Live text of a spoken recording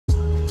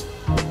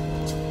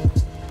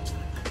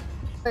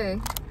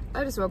Hey,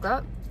 I just woke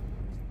up.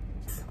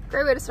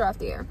 Great way to start off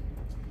the year.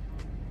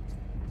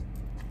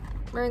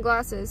 Wearing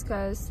glasses,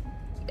 cause,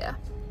 yeah.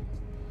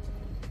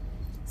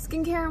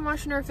 Skincare and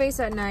washing our face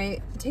at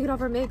night, taking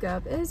off our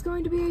makeup is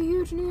going to be a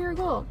huge New Year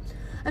goal.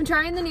 I'm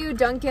trying the new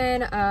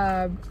Dunkin'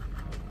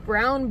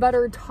 brown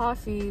butter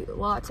toffee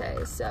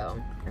latte, so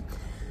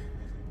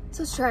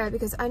let's try it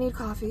because I need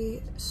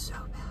coffee so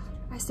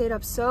bad. I stayed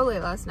up so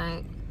late last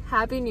night.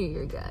 Happy New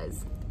Year,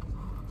 guys.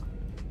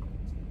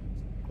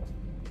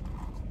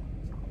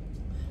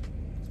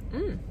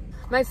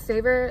 My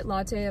favorite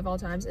latte of all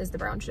times is the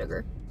brown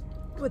sugar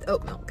with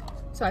oat milk.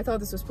 So I thought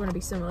this was going to be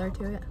similar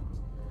to it.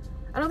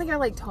 I don't think I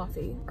like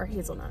toffee or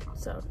hazelnut,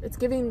 so it's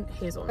giving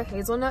hazelnut. A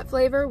hazelnut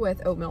flavor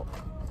with oat milk,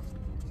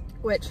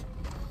 which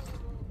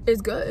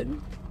is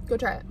good. Go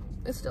try it.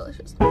 It's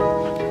delicious.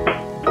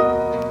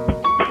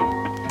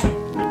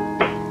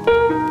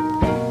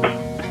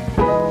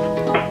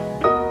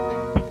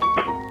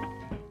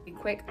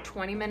 Quick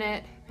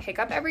 20-minute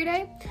pickup every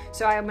day.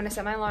 So I'm gonna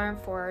set my alarm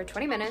for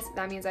 20 minutes.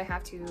 That means I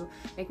have to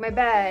make my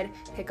bed,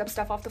 pick up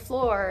stuff off the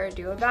floor,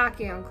 do a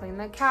vacuum, clean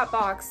the cat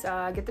box,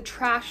 get the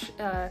trash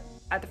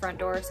at the front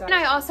door. So, and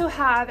I also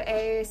have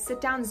a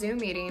sit-down Zoom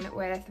meeting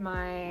with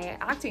my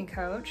acting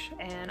coach,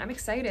 and I'm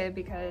excited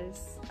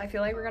because I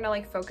feel like we're gonna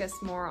like focus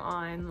more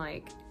on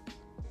like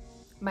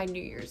my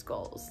New Year's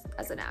goals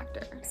as an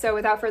actor. So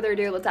without further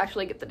ado, let's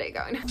actually get the day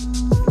going.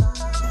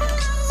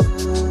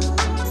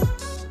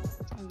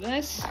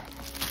 This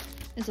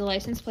is a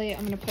license plate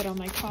I'm gonna put on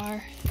my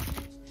car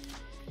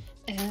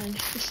and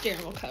the steering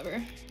wheel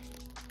cover.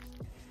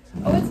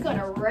 Oh, it's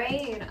gonna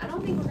rain. I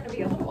don't think we're gonna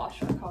be able to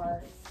wash our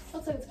car.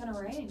 Looks like it's gonna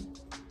rain.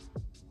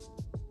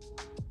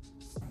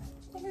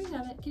 Here you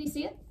have it. Can you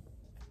see it?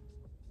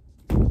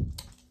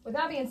 With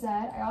that being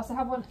said, I also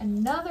have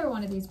another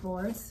one of these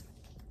boards.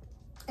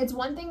 It's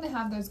one thing to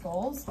have those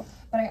goals,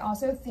 but I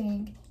also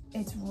think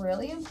it's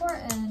really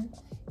important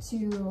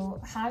to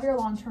have your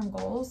long-term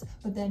goals,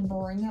 but then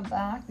bring it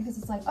back because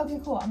it's like, okay,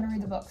 cool, I'm gonna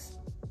read the books.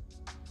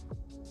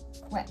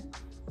 When?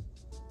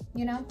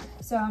 You know?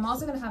 So I'm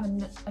also gonna have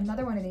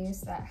another one of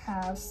these that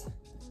has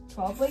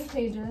 12 blank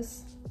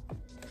pages,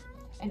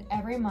 and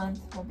every month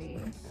will be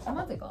a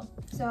monthly goal.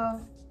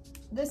 So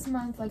this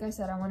month, like I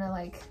said, I wanna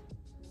like,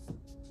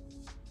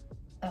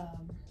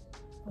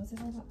 what's it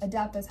called?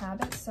 Adapt those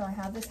habits. So I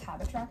have this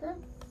habit tracker.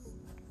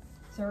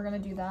 So we're gonna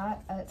do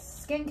that.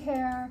 It's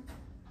skincare,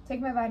 take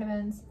my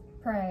vitamins,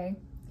 pray,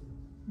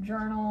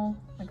 journal,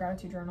 my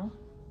gratitude journal,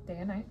 day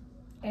and night,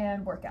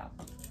 and workout.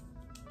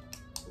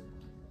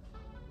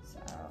 So,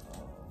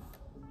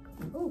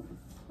 ooh,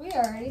 we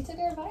already took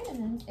our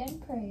vitamins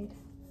and prayed.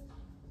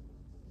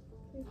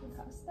 We can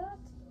past that.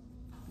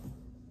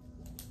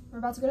 We're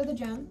about to go to the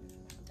gym,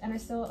 and I'm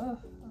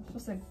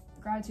supposed to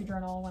gratitude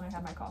journal when I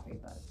have my coffee,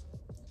 but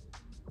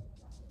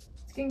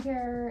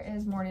skincare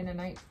is morning and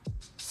night.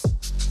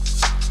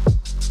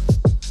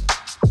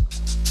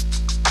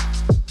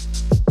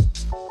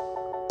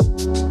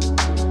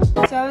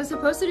 So I was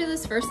supposed to do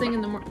this first thing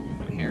in the morning.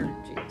 Hair,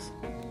 jeez.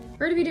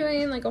 We're going to be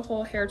doing like a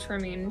whole hair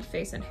trimming,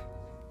 face and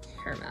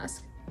hair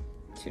mask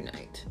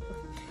tonight.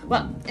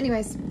 Well,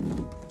 anyways,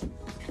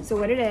 so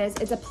what it is,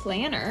 it's a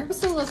planner. It's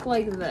supposed to look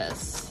like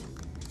this.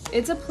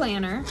 It's a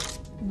planner,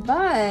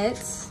 but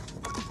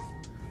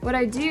what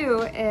I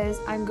do is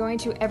I'm going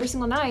to every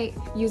single night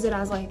use it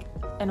as like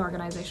an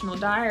organizational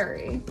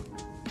diary.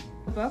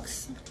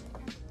 Books.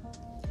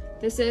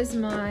 This is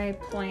my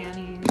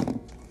planning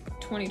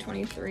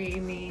 2023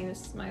 me.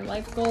 This is my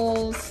life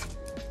goals.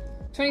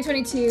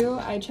 2022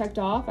 I checked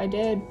off. I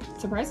did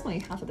surprisingly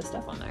half of the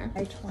stuff on there.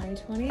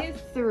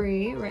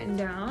 2023 written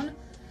down.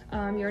 You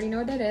already know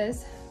what that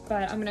is,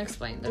 but I'm gonna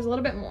explain. There's a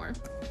little bit more.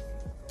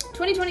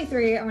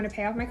 2023 I'm gonna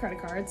pay off my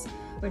credit cards,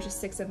 which is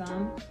 6 of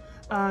them.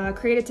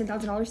 Create a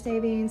 $10,000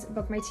 savings,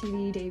 book my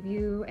TV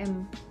debut,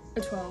 and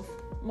 12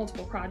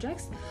 multiple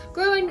projects.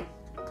 Growing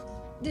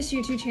this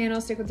YouTube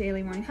channel, stick with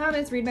daily morning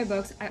habits, read my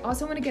books. I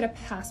also want to get a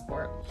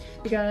passport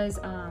because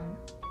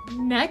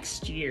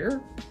next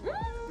year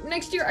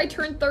I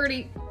turn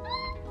 30.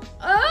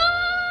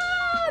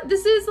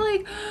 This is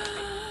like,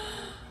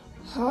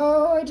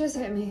 oh, it just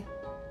hit me.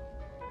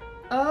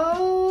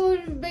 Oh,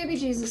 baby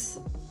Jesus.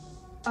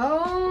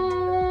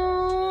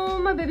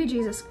 Oh, my baby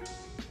Jesus.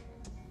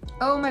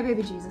 Oh, my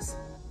baby Jesus.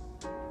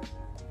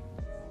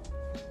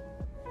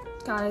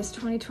 Guys,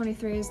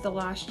 2023 is the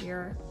last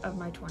year of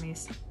my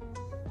 20s.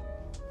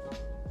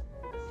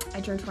 I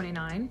turned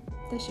 29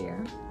 this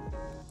year,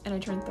 and I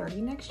turned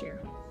 30 next year.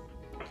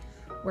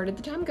 Where did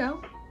the time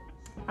go?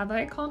 Have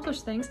I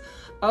accomplished things?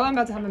 Oh, I'm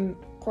about to have a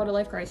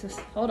quarter-life crisis.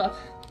 Hold up.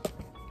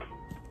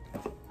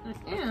 I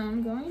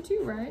am going to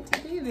write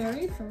the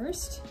very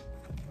first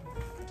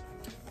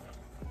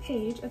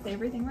page of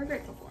everything we're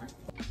grateful for.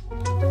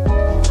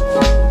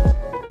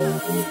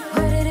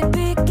 Where did it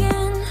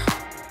begin?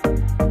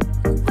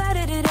 Where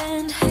did it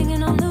end?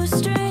 Hanging on those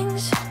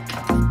strings,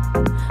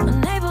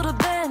 unable to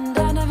bend.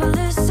 I never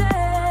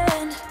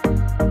listened,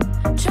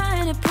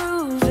 trying to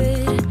prove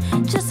it,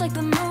 just like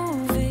the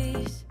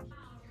movies.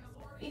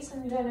 Eat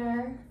some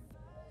dinner.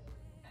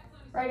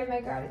 Write in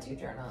my gratitude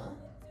journal.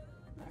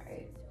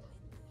 Alright.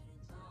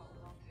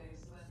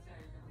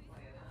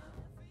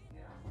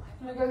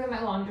 I'm gonna go get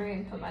my laundry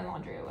and put my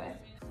laundry away.